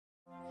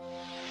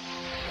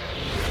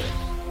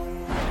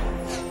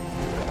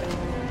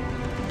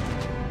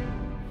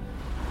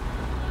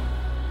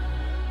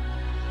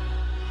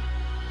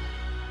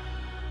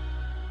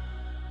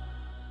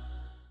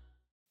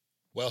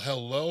Well,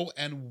 hello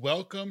and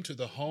welcome to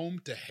the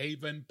Home to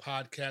Haven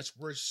podcast.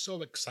 We're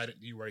so excited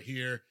you are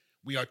here.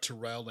 We are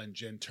Terrell and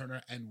Jen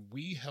Turner, and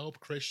we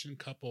help Christian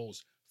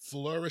couples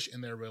flourish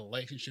in their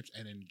relationships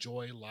and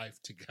enjoy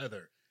life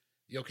together.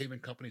 The Oak Haven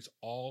Company is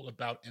all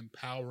about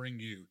empowering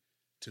you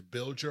to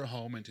build your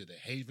home into the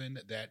haven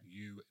that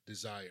you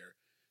desire.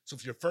 So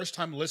if you're first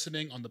time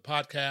listening on the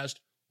podcast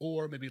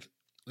or maybe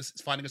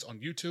finding us on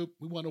YouTube,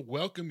 we want to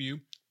welcome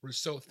you. We're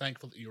so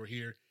thankful that you're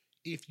here.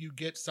 If you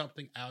get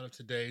something out of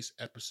today's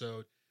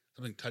episode,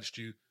 something touched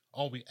you,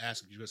 all we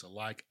ask is you guys a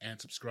like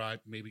and subscribe,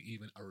 maybe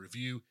even a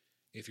review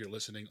if you're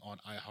listening on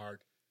iHeart,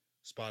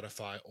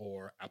 Spotify,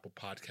 or Apple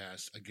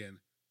Podcasts. Again,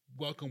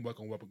 welcome. We're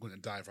going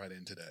to dive right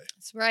in today.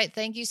 That's right.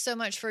 Thank you so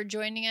much for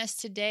joining us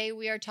today.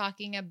 We are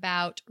talking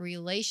about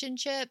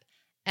relationship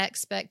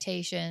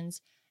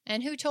expectations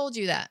and who told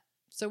you that.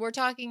 So we're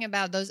talking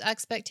about those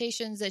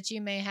expectations that you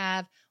may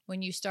have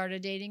when you start a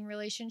dating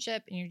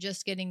relationship and you're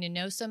just getting to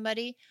know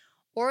somebody,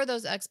 or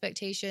those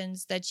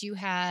expectations that you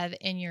have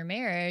in your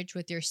marriage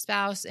with your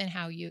spouse and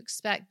how you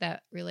expect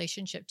that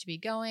relationship to be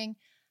going,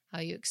 how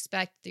you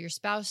expect your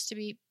spouse to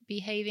be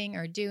behaving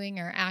or doing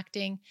or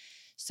acting.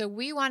 So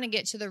we want to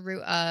get to the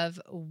root of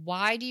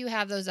why do you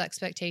have those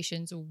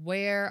expectations?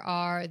 Where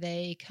are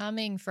they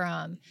coming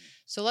from?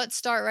 So let's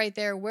start right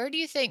there. Where do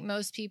you think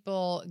most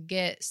people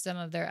get some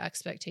of their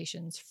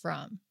expectations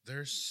from?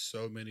 There's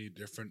so many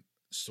different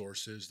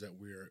sources that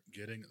we're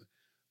getting.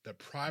 The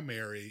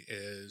primary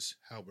is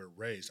how we're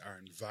raised. Our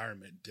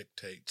environment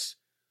dictates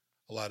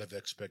a lot of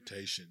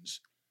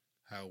expectations.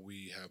 How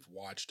we have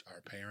watched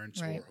our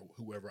parents or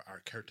whoever our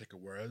caretaker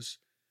was,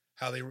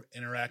 how they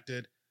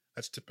interacted.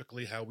 That's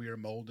typically how we are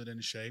molded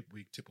and shaped.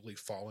 We typically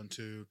fall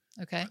into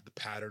the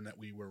pattern that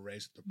we were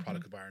raised, the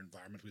product of our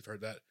environment. We've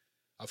heard that.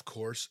 Of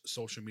course,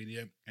 social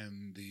media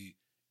and the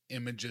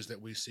images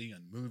that we see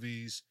in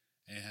movies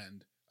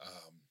and,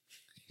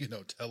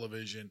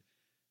 television.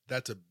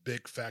 That's a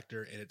big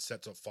factor, and it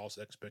sets up false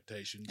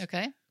expectations.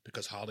 Okay.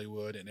 Because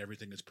Hollywood and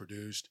everything is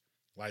produced,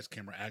 lights,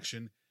 camera,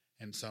 action,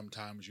 and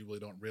sometimes you really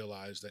don't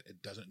realize that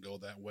it doesn't go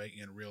that way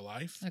in real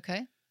life.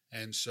 Okay.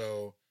 And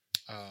so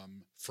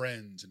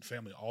friends and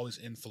family, all these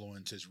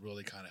influences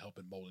really kind of help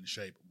and mold and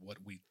shape what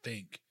we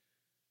think,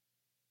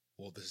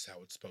 well, this is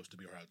how it's supposed to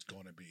be or how it's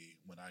going to be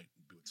when I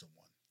be with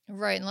someone.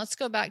 Right. And let's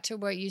go back to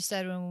what you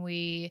said when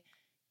we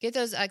get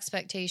those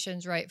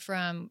expectations right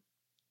from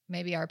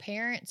maybe our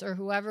parents or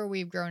whoever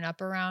we've grown up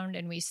around,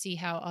 and we see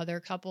how other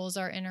couples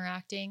are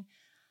interacting.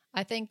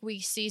 I think we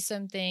see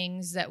some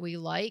things that we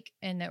like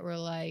and that we're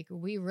like,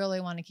 we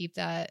really want to keep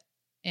that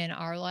in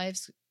our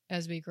lives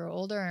as we grow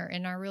older or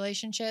in our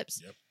relationships.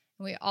 Yep.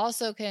 And we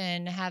also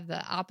can have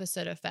the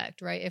opposite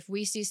effect, right? If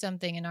we see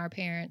something in our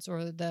parents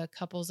or the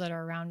couples that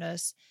are around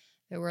us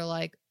that we're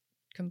like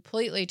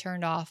completely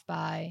turned off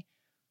by,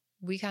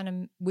 we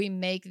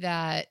make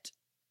that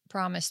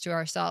promise to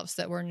ourselves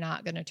that we're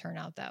not going to turn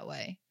out that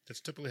way. That's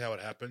typically how it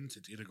happens.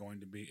 It's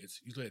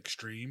usually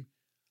extreme.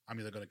 I'm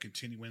either going to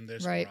continue in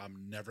this right. or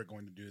I'm never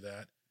going to do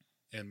that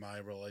in my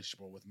relationship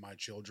or with my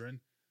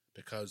children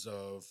because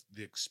of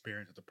the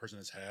experience that the person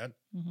has had.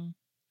 Mm-hmm.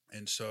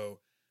 And so,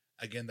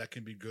 again, that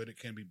can be good. It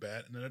can be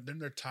bad. And then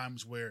there are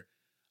times where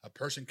a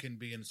person can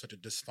be in such a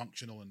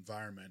dysfunctional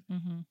environment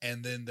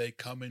and then they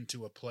come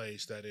into a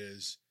place that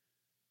is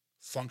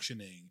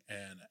functioning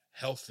and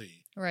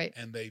healthy, right?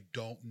 And they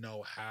don't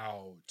know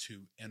how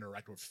to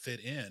interact or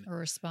fit in or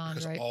respond,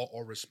 because right?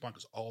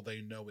 Because all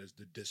they know is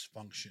the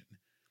dysfunction.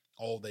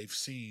 All they've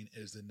seen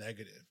is the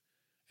negative.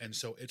 And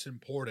so it's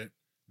important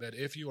that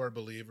if you are a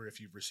believer, if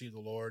you've received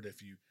the Lord,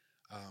 if you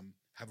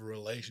have a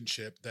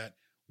relationship, that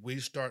we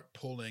start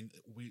pulling.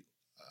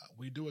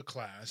 We do a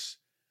class,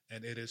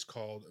 and it is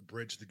called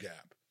Bridge the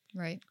Gap.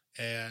 Right.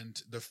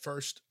 And the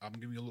first, I'm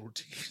giving you a little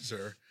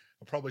teaser.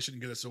 I probably shouldn't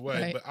give this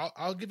away, but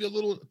I'll give you a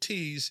little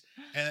tease.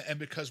 And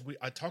because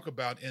I talk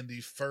about in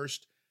the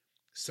first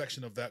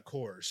section of that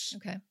course,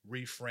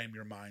 reframe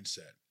your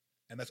mindset.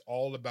 And that's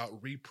all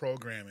about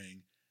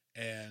reprogramming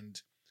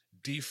and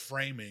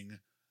deframing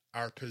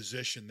our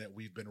position that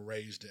we've been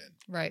raised in.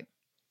 Right.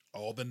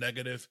 All the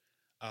negative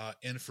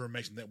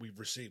information that we've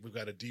received, we've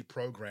got to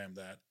deprogram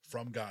that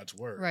from God's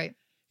word. Right.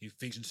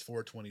 Ephesians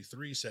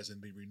 4:23 says, and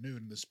be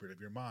renewed in the spirit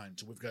of your mind.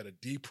 So we've got to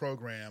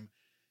deprogram,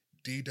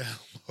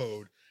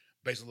 de-download,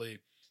 basically,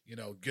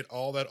 get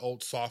all that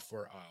old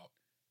software out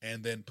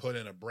and then put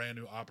in a brand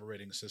new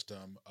operating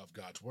system of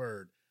God's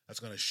word that's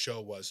going to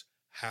show us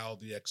how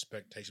the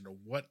expectation or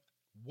what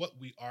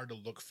we are to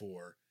look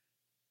for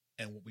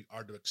and what we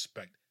are to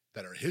expect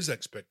that are his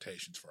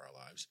expectations for our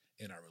lives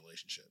in our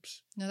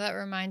relationships. Now that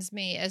reminds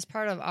me, as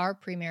part of our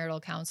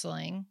premarital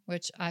counseling,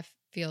 which I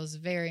feel is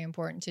very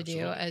important to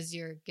do as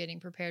you're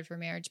getting prepared for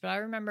marriage. But I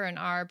remember in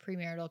our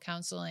premarital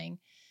counseling,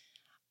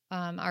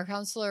 our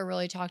counselor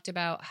really talked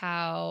about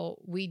how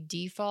we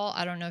default.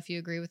 I don't know if you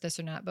agree with this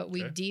or not, but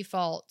we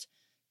default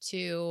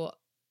to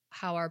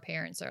how our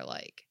parents are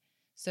like.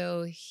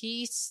 So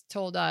he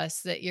told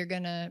us that you're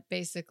going to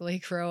basically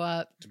grow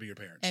up to be your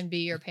parents and be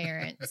your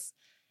parents.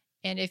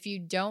 And if you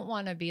don't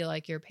want to be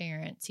like your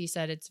parents, he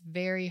said it's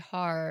very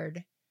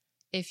hard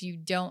if you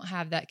don't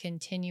have that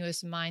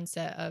continuous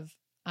mindset of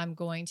I'm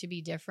going to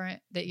be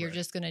different, that you're Right.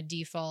 just going to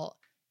default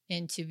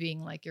into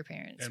being like your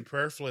parents. And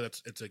prayerfully,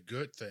 it's a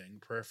good thing.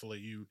 Prayerfully,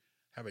 you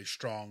have a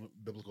strong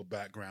biblical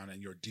background,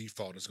 and your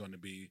default is going to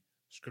be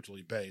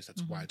scripturally based.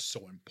 That's why Mhm. it's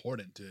so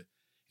important to,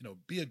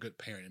 be a good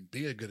parent and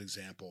be a good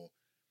example.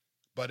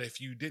 But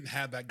if you didn't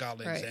have that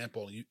godly Right.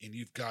 example, and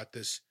you've got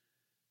this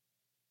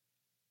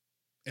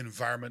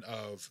environment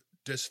of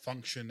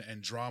dysfunction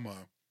and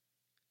drama,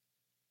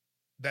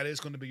 that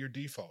is going to be your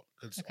default,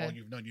 because Okay. all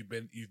you've known, you've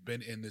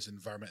been in this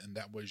environment, and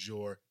that was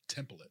your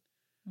template.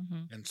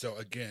 Mhm. And so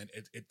again,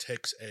 it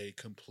takes a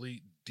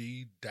complete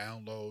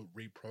download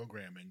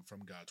reprogramming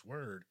from God's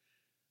word,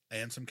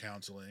 and some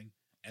counseling,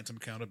 and some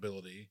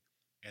accountability,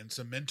 and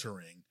some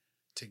mentoring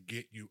to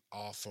get you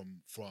off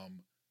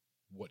from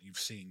what you've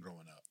seen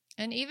growing up.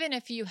 And even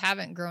if you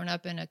haven't grown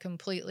up in a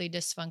completely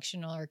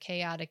dysfunctional or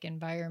chaotic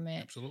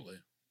environment,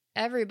 Absolutely.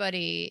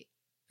 everybody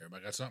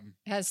Everybody got something.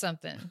 has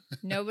something.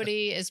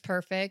 Nobody is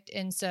perfect.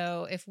 And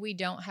so if we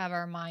don't have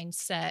our mind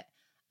set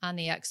on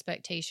the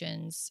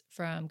expectations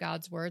from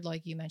God's word,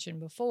 like you mentioned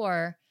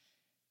before,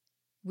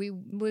 we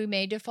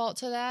may default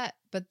to that,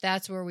 but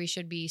that's where we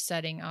should be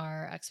setting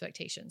our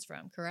expectations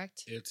from,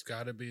 correct? It's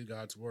got to be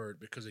God's word,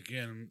 because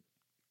again,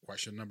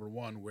 question number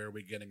one, where are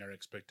we getting our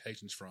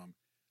expectations from?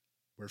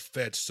 We're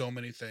fed so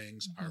many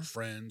things, our Mhm.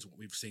 friends, what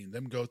we've seen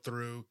them go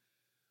through.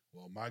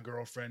 Well, my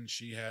girlfriend,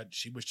 she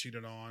was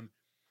cheated on.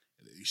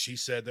 She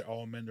said that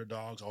all men are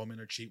dogs, all men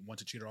are cheat.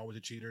 Once a cheater, always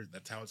a cheater.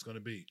 That's how it's going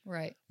to be.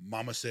 Right.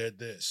 Mama said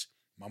this.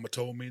 Mama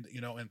told me,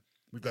 and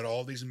we've got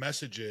all these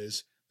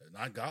messages,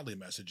 not godly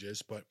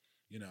messages, but,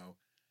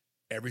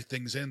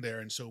 everything's in there.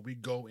 And so we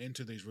go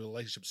into these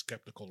relationships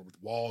skeptical, with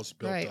walls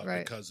built Right, up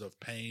right. because of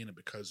pain and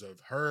because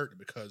of hurt and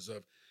because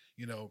of,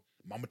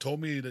 Mama told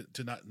me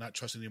to not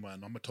trust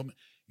anyone. Mama told me,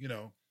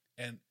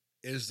 and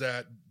is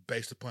that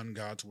based upon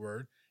God's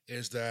word?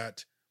 Is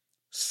that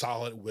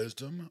solid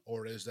wisdom,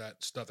 or is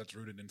that stuff that's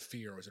rooted in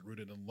fear? Or is it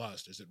rooted in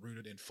lust? Is it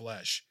rooted in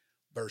flesh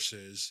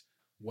versus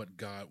what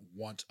God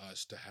wants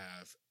us to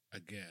have?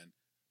 Again,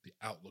 the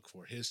outlook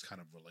for his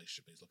kind of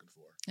relationship he's looking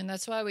for. And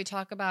that's why we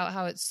talk about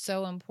how it's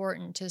so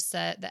important to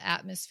set the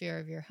atmosphere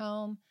of your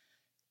home,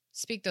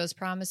 speak those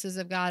promises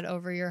of God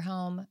over your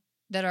home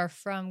that are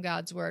from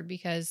God's word,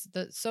 because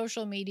the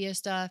social media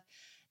stuff,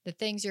 the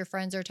things your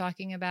friends are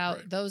talking about,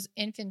 Right. those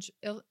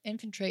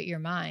infiltrate your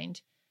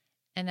mind.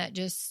 And that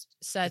just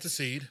It's a sets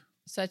seed.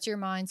 your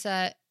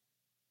mindset.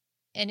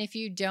 And if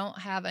you don't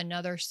have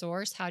another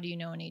source, how do you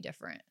know any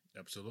different?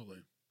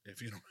 Absolutely.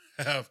 If you don't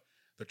have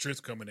the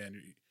truth coming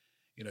in,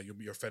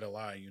 you're fed a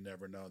lie. You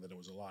never know that it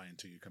was a lie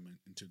until you come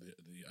into the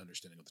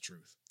understanding of the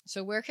truth.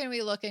 So where can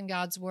we look in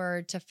God's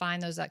word to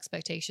find those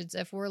expectations?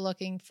 If we're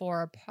looking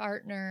for a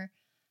partner,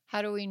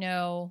 how do we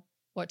know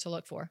what to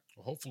look for?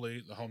 Well,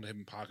 hopefully the Home to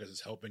Heaven podcast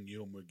is helping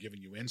you, and we're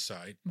giving you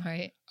insight.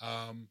 Right.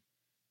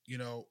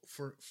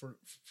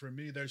 For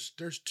me,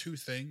 there's two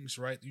things,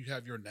 right? You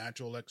have your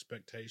natural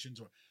expectations,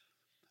 or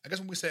I guess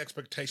when we say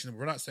expectation,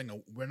 we're not saying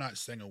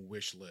a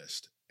wish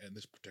list in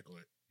this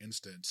particular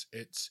instance.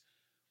 It's,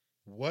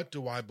 what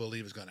do I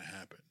believe is going to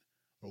happen?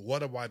 Or what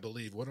do I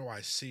believe? What do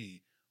I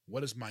see?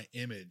 What is my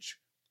image?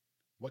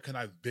 What can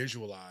I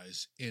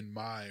visualize in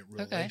my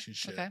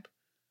relationship? Okay.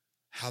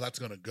 How that's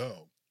going to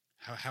go?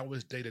 How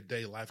is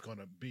day-to-day life going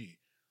to be?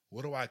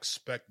 What do I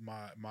expect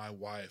my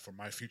wife or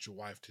my future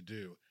wife to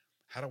do?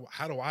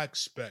 How do I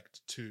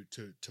expect to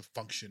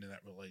function in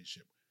that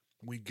relationship?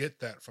 We get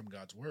that from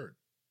God's word.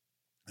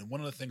 And one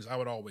of the things I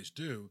would always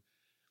do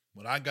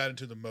when I got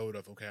into the mode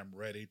of, okay, I'm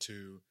ready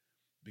to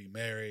be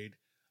married,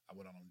 I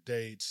went on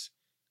dates,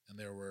 and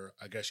there were,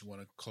 I guess you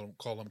want to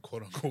call them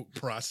quote unquote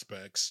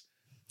prospects.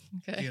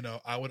 Okay.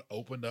 I would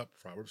open up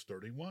Proverbs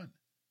 31,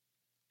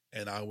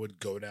 and I'd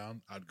go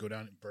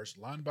down verse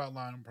line by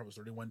line, Proverbs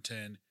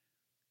 31:10,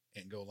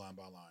 and go line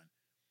by line.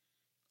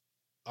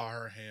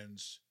 Are her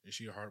hands, is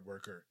she a hard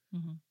worker?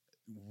 Mhm.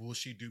 Will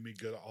she do me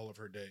good all of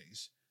her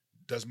days?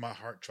 Does my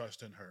heart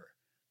trust in her?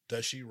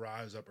 Does she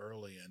rise up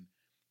early and,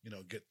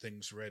 get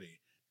things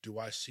ready? Do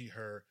I see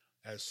her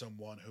as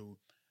someone who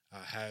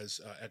has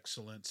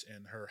excellence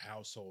in her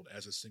household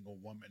as a single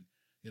woman?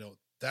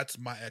 That's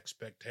my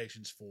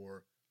expectations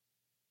for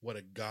what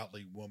a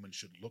godly woman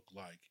should look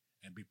like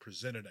and be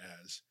presented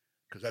as,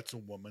 because that's a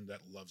woman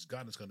that loves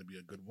God and is going to be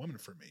a good woman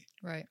for me.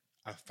 Right.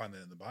 I find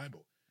that in the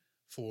Bible.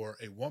 For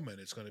a woman,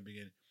 it's going to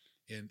be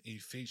in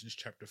Ephesians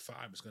chapter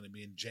 5. It's going to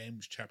be in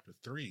James chapter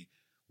 3,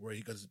 where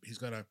he's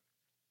going to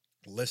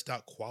list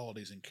out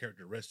qualities and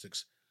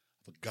characteristics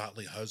of a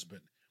godly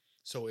husband.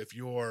 So if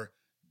you're,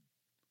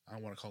 I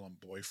don't want to call him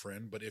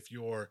boyfriend, but if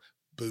your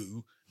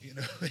boo,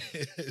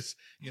 is,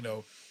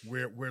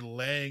 we're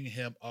laying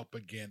him up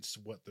against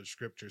what the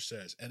scripture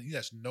says. And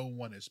yes, no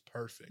one is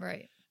perfect.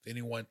 Right. If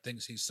anyone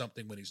thinks he's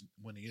something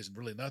when he isn't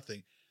really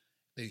nothing,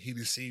 he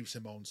deceives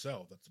his own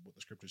self. That's what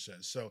the scripture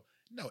says. So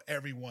no,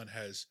 everyone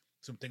has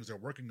some things they're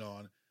working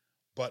on,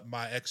 but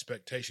my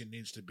expectation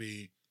needs to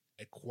be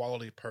a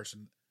quality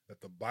person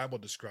that the Bible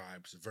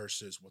describes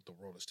versus what the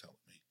world is telling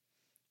me.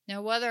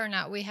 Now, whether or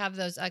not we have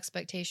those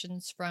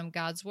expectations from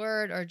God's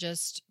word or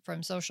just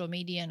from social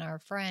media and our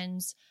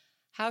friends,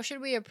 how should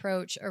we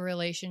approach a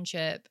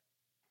relationship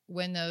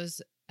when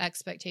those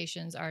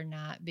expectations are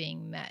not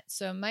being met?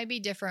 So it might be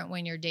different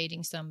when you're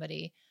dating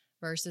somebody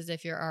versus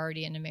if you're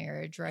already in a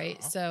marriage, right?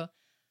 Uh-huh. So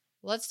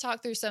let's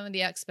talk through some of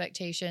the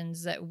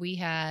expectations that we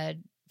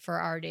had for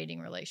our dating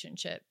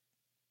relationship.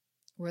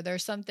 Were there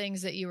some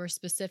things that you were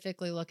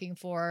specifically looking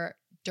for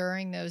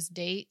during those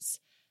dates?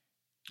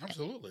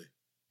 Absolutely.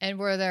 And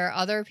were there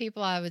other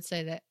people, I would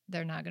say that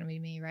they're not going to be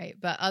me, right?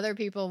 But other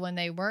people, when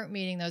they weren't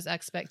meeting those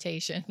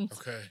expectations,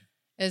 Okay.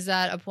 is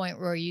that a point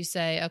where you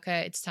say,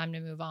 okay, it's time to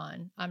move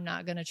on? I'm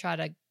not going to try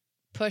to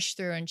push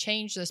through and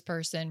change this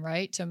person,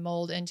 right? To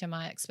mold into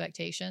my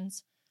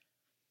expectations.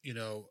 You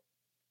know,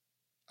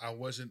 I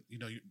wasn't,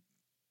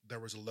 there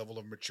was a level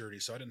of maturity.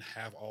 So I didn't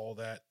have all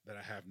that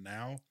I have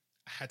now.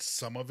 I had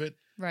some of it.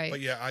 Right.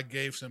 But yeah, I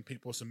gave some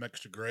people some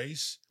extra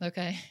grace.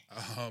 Okay.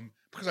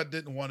 Because I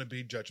didn't want to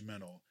be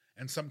judgmental.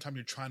 And sometimes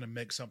you're trying to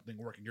make something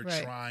work and you're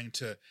Right. trying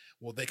to,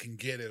 well, they can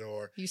get it,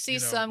 or You see you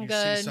some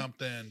good. see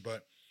something,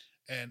 but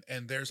and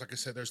there's, like I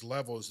said, there's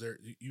levels there.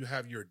 You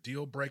have your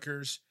deal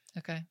breakers,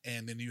 Okay.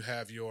 and then you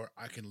have your,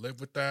 I can live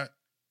with that.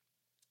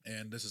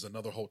 And this is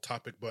another whole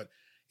topic, but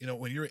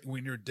when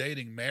you're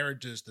dating,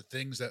 marriages, the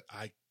things that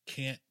I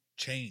can't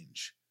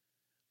change,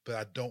 but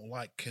I don't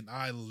like, can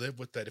I live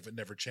with that if it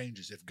never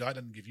changes? If God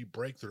doesn't give you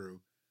breakthrough,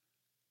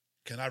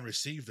 can I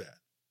receive that?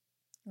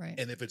 Right.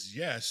 And if it's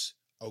yes,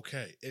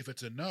 okay. If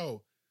it's a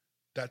no,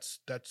 that's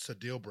a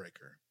deal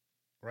breaker,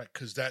 right?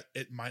 Because that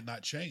it might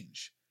not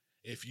change.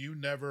 If you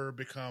never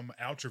become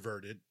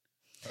outroverted,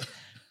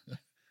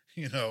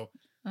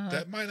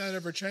 that might not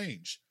ever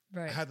change.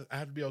 Right. I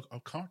have to be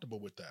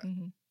comfortable with that.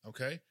 Mhm.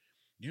 Okay,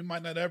 you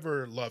might not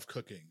ever love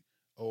cooking,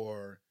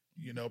 or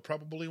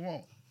probably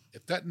won't.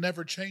 If that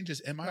never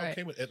changes, am I Right.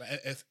 okay with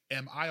it?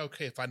 Am I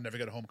okay if I never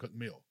get a home cooked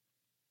meal?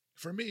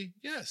 For me,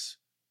 yes,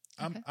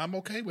 Okay. I'm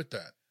okay with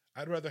that.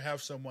 I'd rather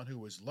have someone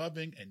who is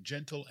loving and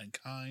gentle and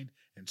kind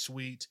and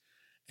sweet,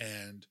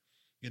 and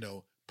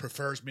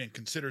prefers me and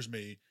considers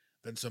me,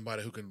 than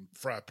somebody who can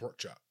fry a pork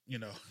chop.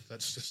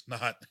 That's just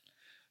not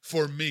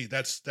for me.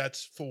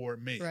 That's for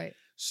me. Right.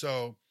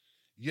 So,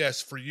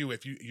 yes, for you,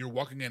 if you're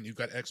walking in, you've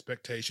got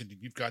expectation,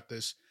 you've got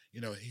this.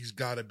 He's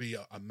got to be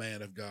a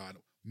man of God.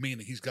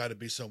 Meaning he's got to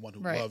be someone who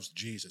Right. loves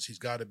Jesus. He's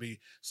got to be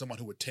someone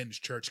who attends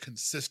church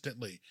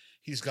consistently.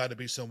 He's got to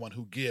be someone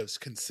who gives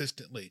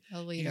consistently. A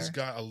leader. He's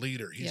got a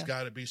leader. He's Yeah.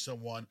 got to be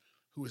someone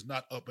who is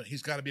not open.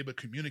 He's got to be able to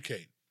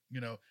communicate.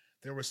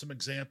 There was some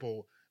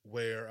example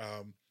where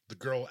the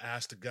girl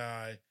asked the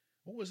guy,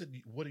 what was it?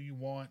 What do you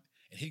want?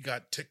 And he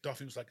got ticked off.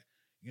 He was like,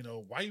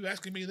 why are you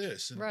asking me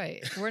this? And,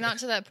 Right. We're not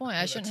to that point. I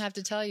Well, shouldn't that's- have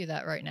to tell you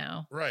that right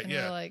now. Right. And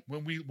Yeah. we're like,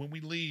 when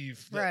we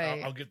leave,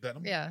 Right. I'll get that.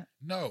 yeah.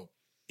 No.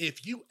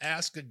 If you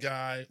ask a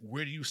guy,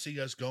 where do you see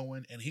us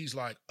going? And he's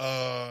like,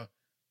 I'm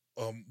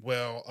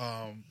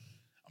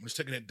just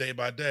taking it day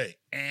by day.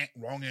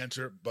 Wrong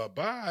answer.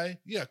 Bye-bye.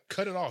 Yeah,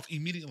 cut it off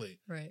immediately.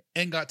 Right.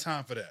 Ain't got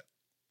time for that.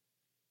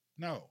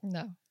 No.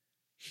 No.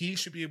 He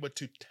should be able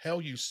to tell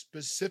you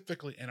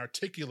specifically and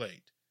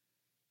articulate.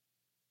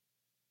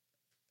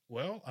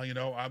 Well,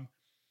 I'm,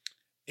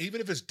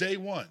 even if it's day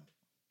one,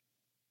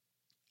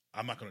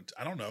 I'm not going to,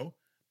 I don't know.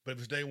 But if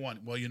it's day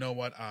one, well, you know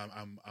what?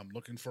 I'm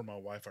looking for my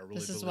wife. I really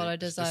This is believe what I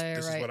desire,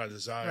 This right. is what I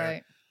desire.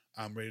 Right.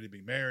 I'm ready to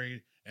be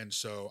married. And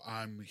so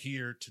I'm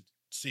here to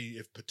see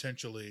if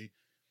potentially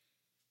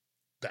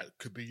that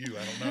could be you.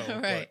 I don't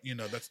know. Right.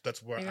 But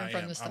that's where Even I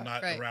from am. the start, I'm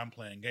not right. around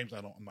playing games.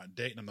 I'm not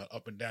dating. I'm not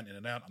up and down, in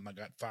and out. I'm not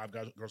got 5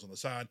 girls on the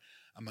side.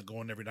 I'm not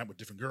going every night with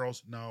different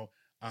girls. No,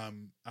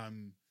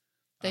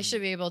 They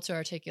should be able to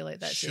articulate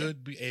that too.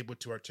 should be able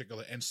to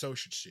articulate, and so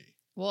should she.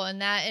 Well,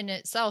 and that in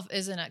itself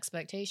is an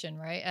expectation,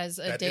 right? As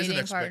a That is dating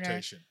an partner.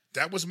 expectation.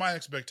 That was my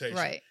expectation.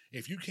 Right.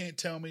 If you can't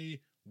tell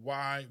me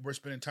why we're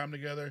spending time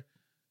together,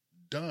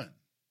 done.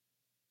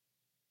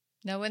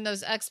 Now, when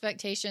those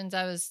expectations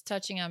I was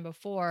touching on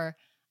before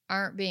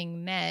aren't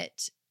being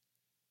met,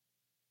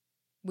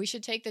 we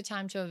should take the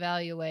time to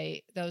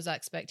evaluate those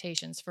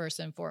expectations first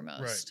and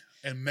foremost.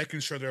 Right. And making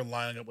sure they're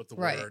lining up with the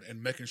Right. word,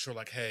 and making sure,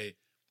 like, hey,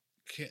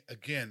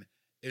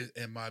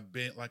 am I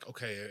being like,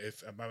 okay,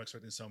 if am I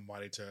expecting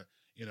somebody to,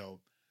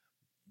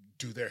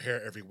 do their hair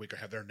every week or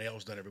have their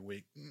nails done every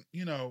week?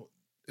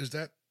 Is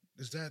that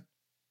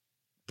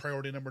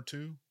priority number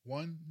 2?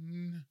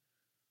 1?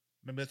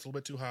 Maybe that's a little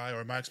bit too high.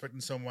 Or am I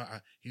expecting someone,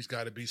 he's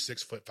got to be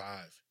 6'5"?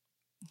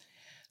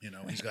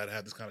 Right. He's got to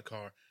have this kind of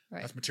car.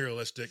 Right. That's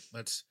materialistic.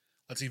 Let's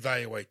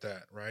evaluate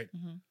that, right?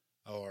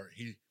 Mm-hmm. Or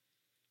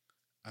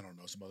I don't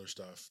know, some other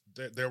stuff.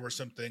 There were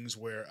some things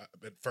where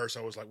at first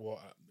I was like,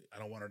 well, I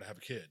don't want her to have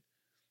a kid.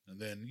 And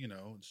then,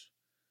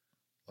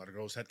 a lot of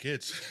girls had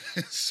kids.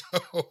 So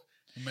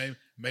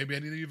maybe I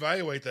need to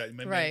evaluate that.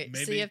 Right.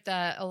 Maybe, See if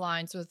that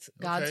aligns with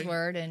God's Okay,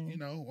 word,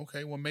 and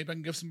okay, well, maybe I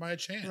can give somebody a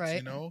chance.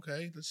 Right.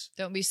 Okay,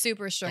 don't be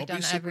super strict Don't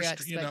on be every super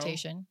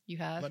expectation you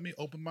have. let me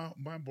open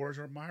my borders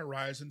or my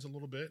horizons a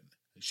little bit.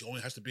 She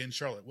only has to be in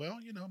Charlotte. Well,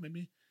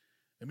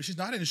 Maybe she's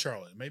not in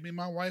Charlotte. Maybe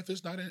my wife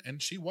is not in,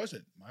 and she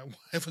wasn't. My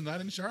wife was not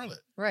in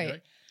Charlotte.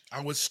 Right.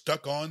 I was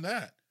stuck on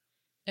that.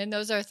 And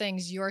those are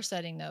things you're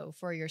setting though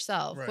for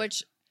yourself, Right.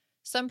 which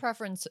some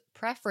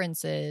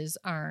preferences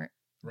aren't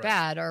Right.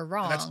 bad or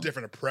wrong. And that's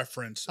different. A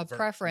preference. A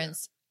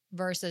preference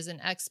versus an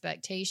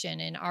expectation.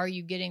 And are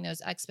you getting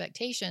those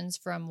expectations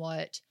from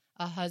what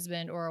a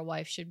husband or a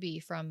wife should be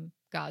from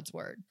God's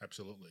word?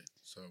 Absolutely.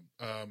 So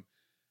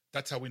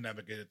that's how we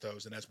navigated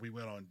those. And as we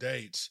went on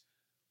dates,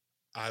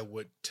 I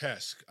would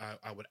test.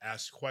 I would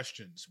ask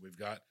questions. We've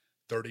got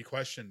 30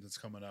 questions that's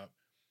coming up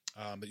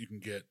that you can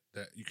get,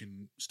 that you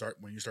can start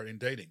when you start in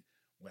dating.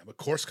 We have a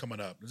course coming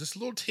up. There's just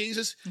little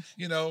teases,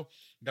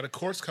 got a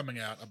course coming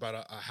out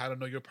about how to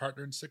know your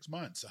partner in 6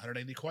 months,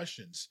 180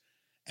 questions.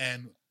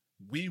 And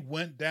we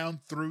went down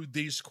through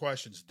these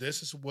questions.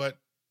 This is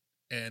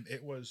and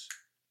it was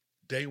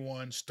day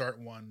one, start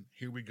one,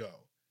 here we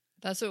go.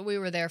 That's what we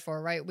were there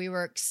for, right? We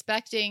were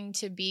expecting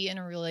to be in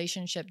a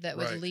relationship that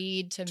would Right.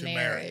 lead to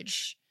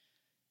marriage.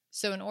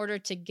 So in order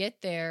to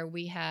get there,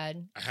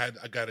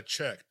 I got to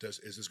check.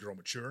 Is this girl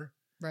mature?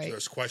 right. So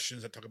there's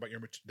questions that talk about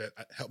that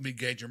help me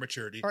gauge your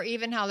maturity. Or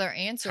even how they're How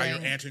answering.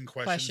 you're answering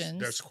questions. questions.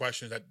 There's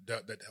questions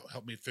that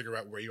help me figure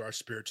out where you are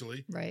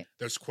spiritually. Right.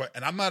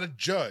 And I'm not a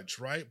judge,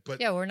 right?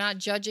 But Yeah, we're not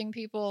judging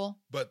people.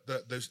 but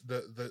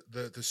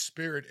the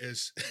spirit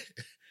is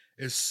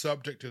is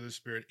subject to the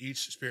spirit.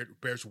 Each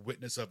spirit bears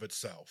witness of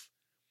itself.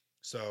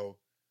 So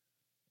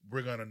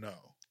we're gonna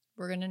know.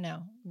 We're going to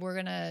know. We're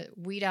going to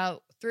weed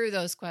out through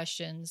those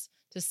questions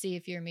to see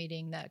if you're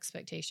meeting the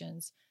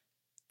expectations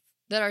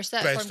that are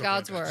set Based from on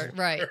God's word,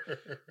 right?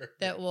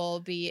 That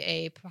will be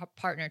a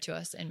partner to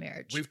us in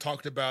marriage. We've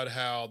talked about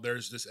how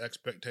there's this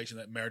expectation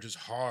that marriage is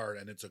hard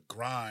and it's a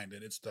grind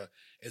and it's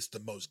the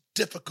most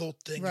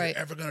difficult thing Right.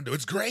 you're ever gonna do.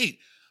 It's great,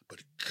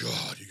 but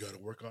God, you got to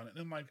work on it. And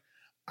I'm like,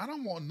 I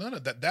don't want none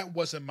of that. That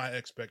wasn't my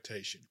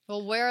expectation.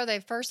 Well, where are they,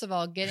 first of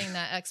all, getting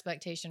that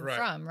expectation Right.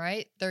 from,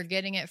 right? They're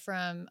getting it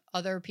from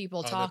other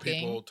people talking.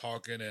 Other people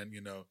talking, and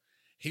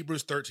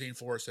Hebrews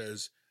 13:4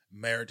 says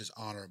marriage is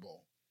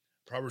honorable.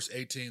 Proverbs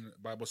 18, the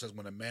Bible says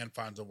when a man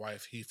finds a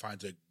wife, he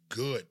finds a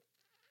good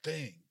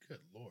thing.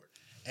 Good Lord.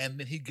 And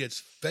then he gets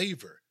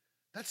favor.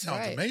 That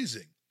sounds Right.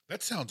 amazing.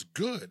 That sounds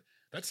good.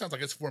 That sounds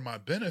like it's for my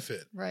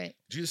benefit. Right.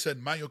 Jesus said,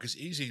 my yoke is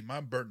easy,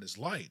 my burden is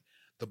light.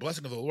 The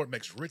blessing of the Lord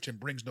makes rich and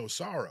brings no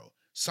sorrow.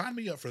 Sign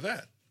me up for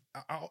that.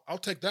 I'll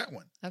take that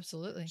one.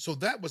 Absolutely. So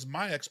that was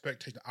my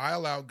expectation. I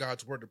allowed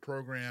God's word to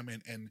program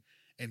and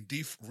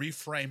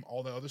reframe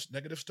all the other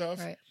negative stuff.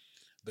 Right.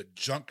 The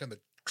junk and the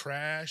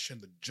trash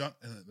and the junk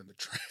and the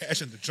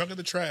trash and the junk and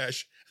the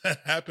trash that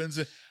happens.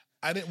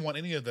 I didn't want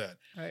any of that.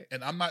 Right.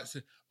 And I'm not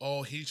saying,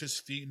 oh, he's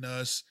just feeding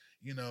us,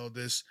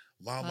 this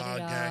la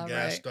La-di-da, ga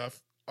right.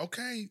 stuff.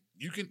 Okay,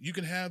 you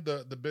can have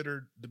the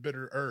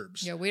bitter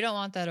herbs. Yeah, we don't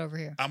want that over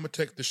here. I'm gonna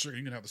take the sugar.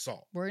 You can have the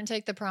salt. We're going to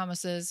take the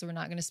promises. We're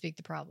not going to speak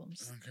the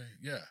problems. Okay,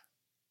 yeah,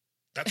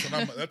 that's what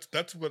I'm.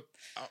 that's what.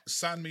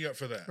 Sign me up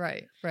for that.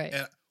 Right. Right.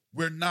 And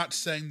we're not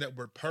saying that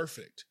we're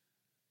perfect.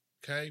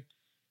 Okay,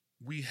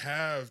 we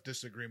have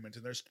disagreements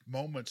and there's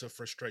moments of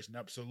frustration,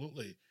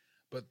 absolutely.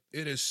 But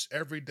it is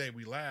every day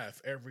we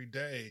laugh. Every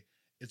day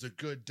is a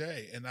good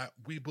day, and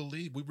we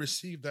believe we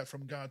receive that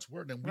from God's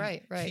word, and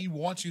Right. He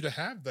wants you to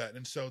have that.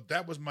 And so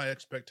that was my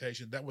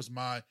expectation. That was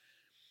my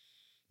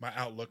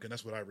outlook, and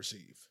that's what I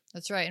receive.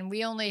 That's right. And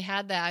we only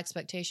had that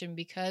expectation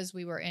because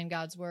we were in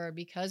God's word,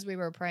 because we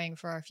were praying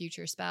for our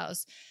future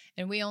spouse.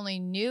 And we only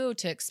knew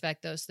to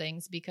expect those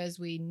things because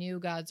we knew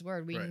God's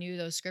word. We Right. knew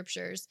those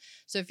scriptures.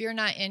 So if you're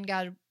not in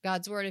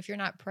God's word, if you're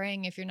not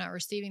praying, if you're not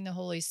receiving the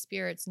Holy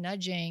Spirit's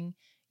nudging,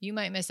 you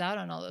might miss out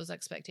on all those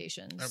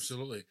expectations.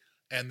 Absolutely.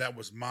 And that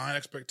was my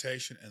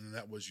expectation, and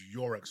that was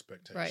your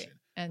expectation. Right.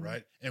 And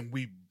Right. And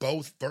we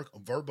both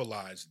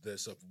verbalized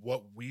this of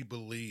what we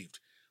believed.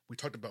 We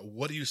talked about,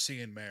 what do you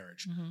see in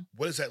marriage? Mhm.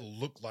 What does that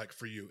look like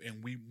for you?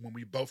 And when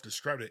we both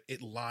described it,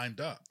 it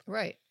lined up.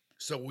 Right.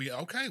 So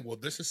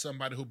this is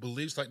somebody who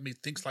believes like me,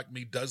 thinks like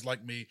me, does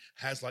like me,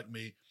 has like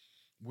me.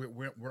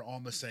 We're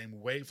on the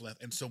same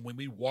wavelength. And so when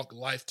we walk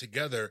life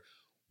together,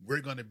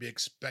 we're going to be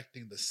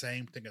expecting the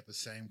same thing at the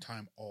same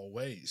time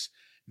always.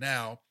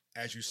 Now,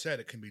 as you said,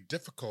 it can be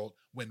difficult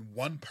when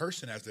one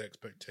person has the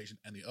expectation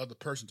and the other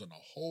person's on a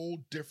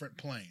whole different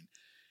plane.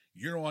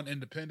 You're on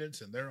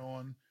Independence and they're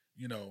on,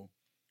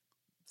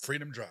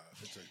 Freedom Drive.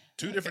 It's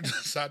two different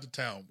sides of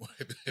town.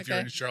 If you're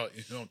in Charlotte,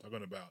 you know what I'm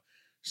talking about.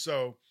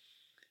 So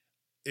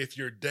if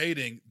you're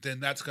dating, then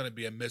that's going to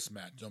be a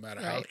mismatch. No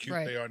matter how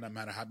cute they are, no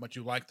matter how much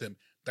you like them,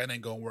 that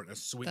ain't going to work.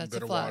 That's sweet and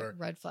bitter water.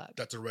 Red flag.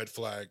 That's a red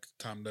flag.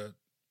 Time to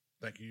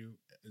thank you.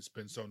 It's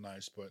been so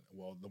nice. But,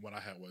 the one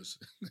I had was,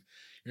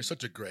 you're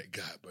such a great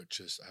guy, but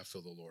I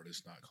feel the Lord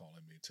is not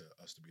calling me to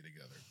us to be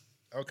together.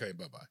 Okay,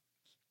 bye-bye.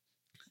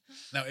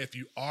 Now, if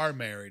you are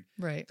married,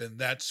 Right. then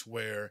that's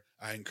where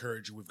I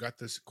encourage you. We've got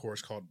this course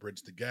called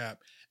Bridge the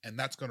Gap, and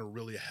that's going to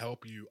really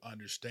help you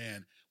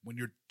understand when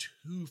you're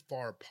too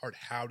far apart,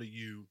 how to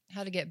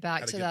get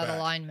back to that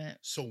alignment.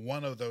 So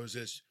one of those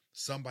is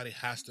somebody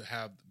has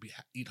to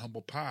eat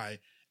humble pie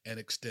and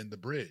extend the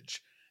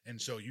bridge. And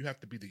so you have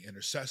to be the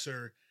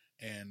intercessor,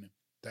 and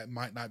that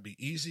might not be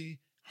easy,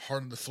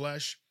 hard in the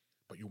flesh,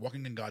 but you're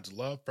walking in God's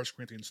love, 1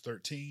 Corinthians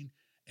 13,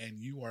 and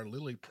you are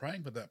literally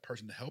praying for that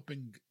person,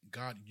 helping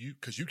God,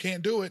 because you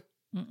can't do it.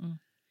 Mm-mm.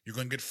 You're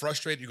going to get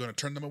frustrated. You're going to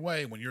turn them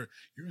away when you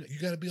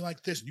got to be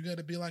like this and you got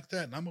to be like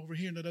that. And I'm over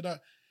here. Da, da, da.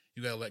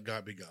 You got to let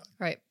God be God.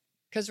 Right.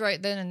 Because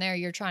right then and there,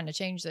 you're trying to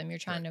change them. You're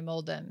trying to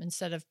mold them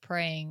instead of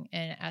praying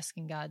and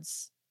asking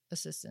God's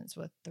assistance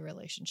with the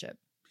relationship.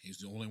 He's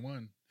the only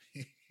one.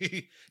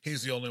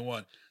 He's the only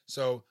one.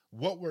 So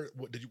what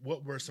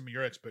were some of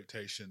your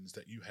expectations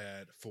that you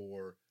had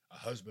for a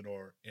husband,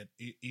 or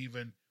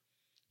even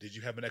did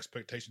you have an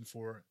expectation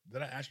for?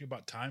 Did I ask you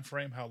about time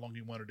frame? How long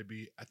you wanted to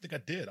be? I think I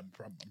did. I'm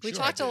we sure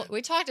talked. I did.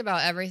 We talked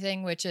about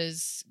everything, which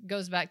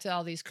goes back to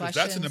all these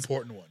questions. That's an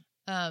important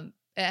one.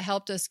 It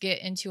helped us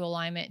get into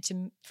alignment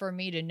for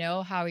me to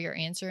know how you're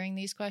answering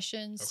these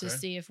questions to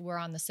see if we're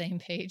on the same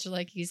page,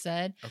 like you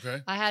said. Okay.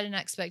 I had an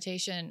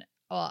expectation.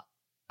 Well,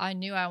 I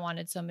knew I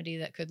wanted somebody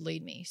that could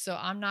lead me. So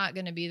I'm not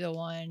going to be the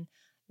one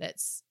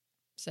that's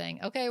saying,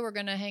 okay, we're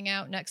going to hang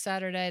out next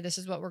Saturday. This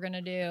is what we're going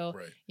to do.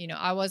 Right.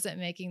 I wasn't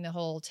making the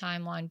whole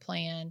timeline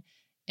plan.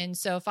 And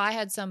so if I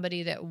had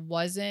somebody that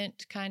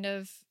wasn't kind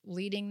of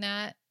leading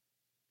that,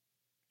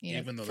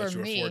 even though that's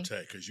your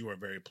forte, because you are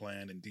very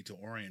planned and detail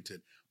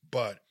oriented,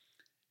 but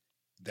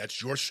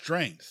that's your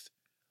strength.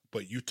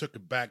 But you took a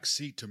back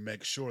seat to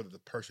make sure that the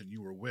person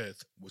you were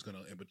with was going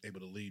to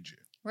able to lead you.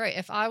 Right.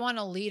 If I want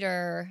a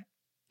leader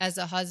as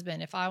a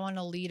husband, if I want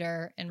a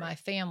leader in my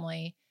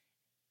family,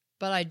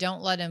 but I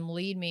don't let him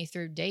lead me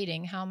through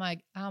dating, how am I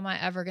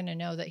ever going to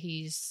know that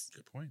he's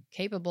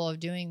capable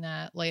of doing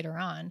that later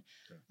on?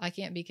 Okay. I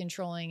can't be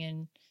controlling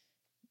and,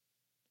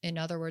 in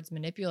other words,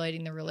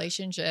 manipulating the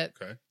relationship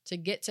to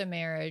get to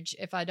marriage.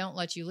 If I don't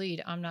let you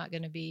lead, I'm not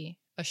going to be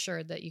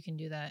assured that you can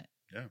do that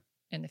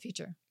in the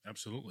future.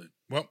 Absolutely.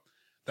 Well,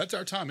 that's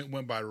our time. It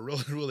went by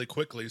really, really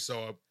quickly.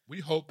 So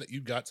we hope that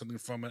you got something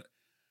from it.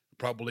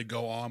 Probably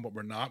go on, but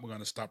we're not. We're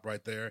going to stop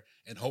right there.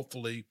 And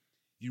hopefully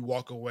you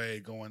walk away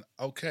going,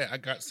 okay, I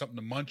got something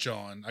to munch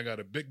on. I got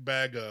a big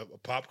bag of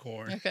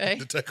popcorn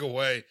to take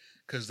away,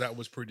 because that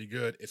was pretty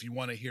good. If you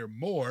want to hear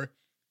more,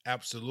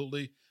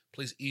 absolutely,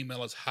 please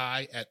email us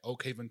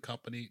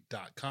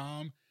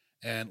hi@oakhavencompany.com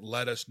and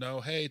let us know,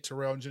 hey,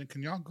 Terrell and Jen,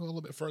 can y'all go a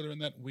little bit further in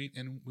that week,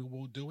 and we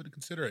will do it and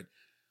consider it.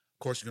 Of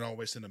course, you can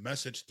always send a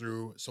message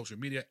through social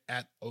media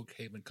at Oak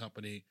Haven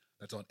Company.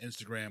 That's on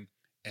Instagram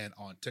and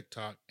on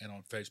TikTok and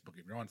on Facebook,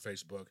 if you're on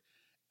Facebook,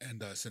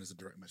 and send us a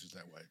direct message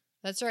that way.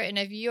 That's right. And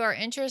if you are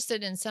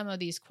interested in some of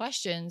these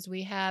questions,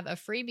 we have a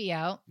freebie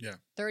out.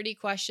 30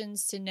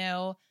 questions to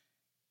know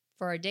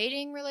for a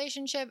dating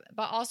relationship,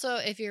 but also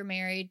if you're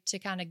married, to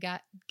kind of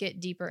get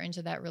deeper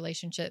into that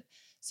relationship.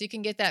 So you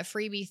can get that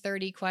freebie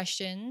 30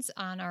 questions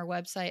on our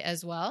website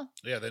as well.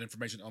 Yeah, that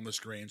information on the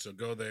screen. So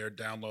go there,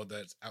 download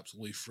that. It's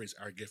absolutely free. It's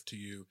our gift to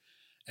you.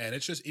 And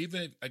it's just,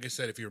 even, like I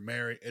said, if you're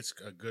married, it's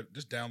a good,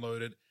 just download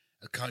it.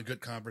 A kind of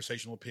good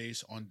conversational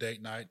piece on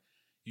date night.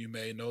 You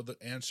may know the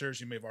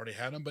answers. You may have already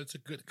had them, but it's a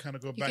good kind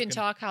of go back. You can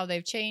talk how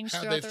they've changed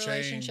throughout the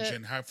relationship.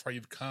 And how far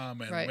you've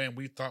come. And man,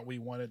 we thought we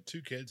wanted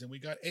 2 kids and we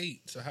got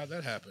 8. So how'd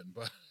that happen?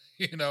 But,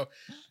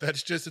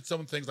 that's just, it's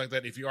some things like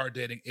that. If you are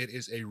dating, it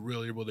is a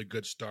really, really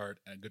good start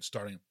and a good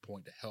starting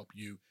point to help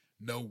you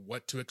know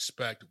what to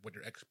expect, what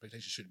your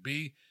expectations should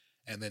be,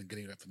 and then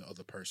getting that from the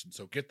other person.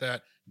 So get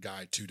that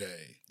guide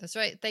today. That's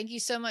right. Thank you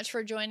so much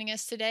for joining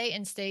us today,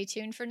 and stay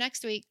tuned for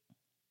next week.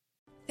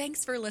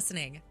 Thanks for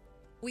listening.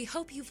 We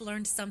hope you've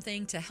learned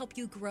something to help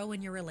you grow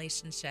in your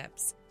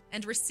relationships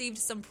and received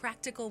some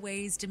practical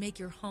ways to make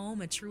your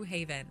home a true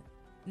haven.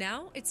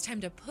 Now it's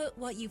time to put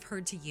what you've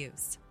heard to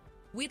use.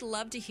 We'd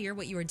love to hear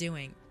what you are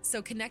doing,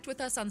 so connect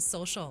with us on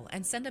social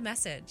and send a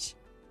message.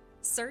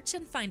 Search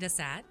and find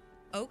us at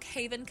Oak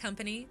Haven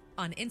Company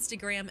on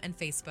Instagram and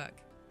Facebook.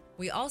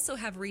 We also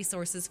have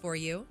resources for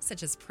you,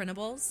 such as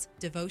printables,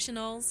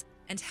 devotionals,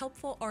 and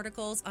helpful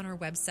articles on our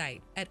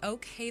website at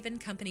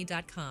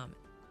oakhavencompany.com.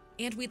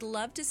 And we'd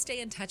love to stay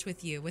in touch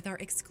with you with our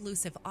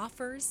exclusive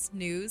offers,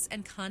 news,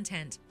 and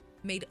content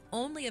made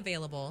only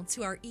available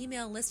to our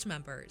email list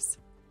members.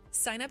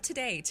 Sign up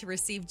today to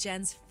receive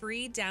Jen's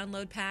free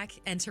download pack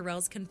and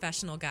Terrell's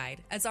confessional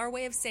guide as our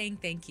way of saying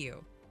thank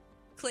you.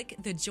 Click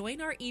the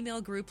Join Our Email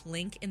Group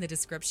link in the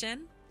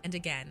description. And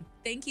again,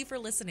 thank you for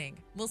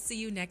listening. We'll see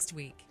you next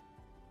week.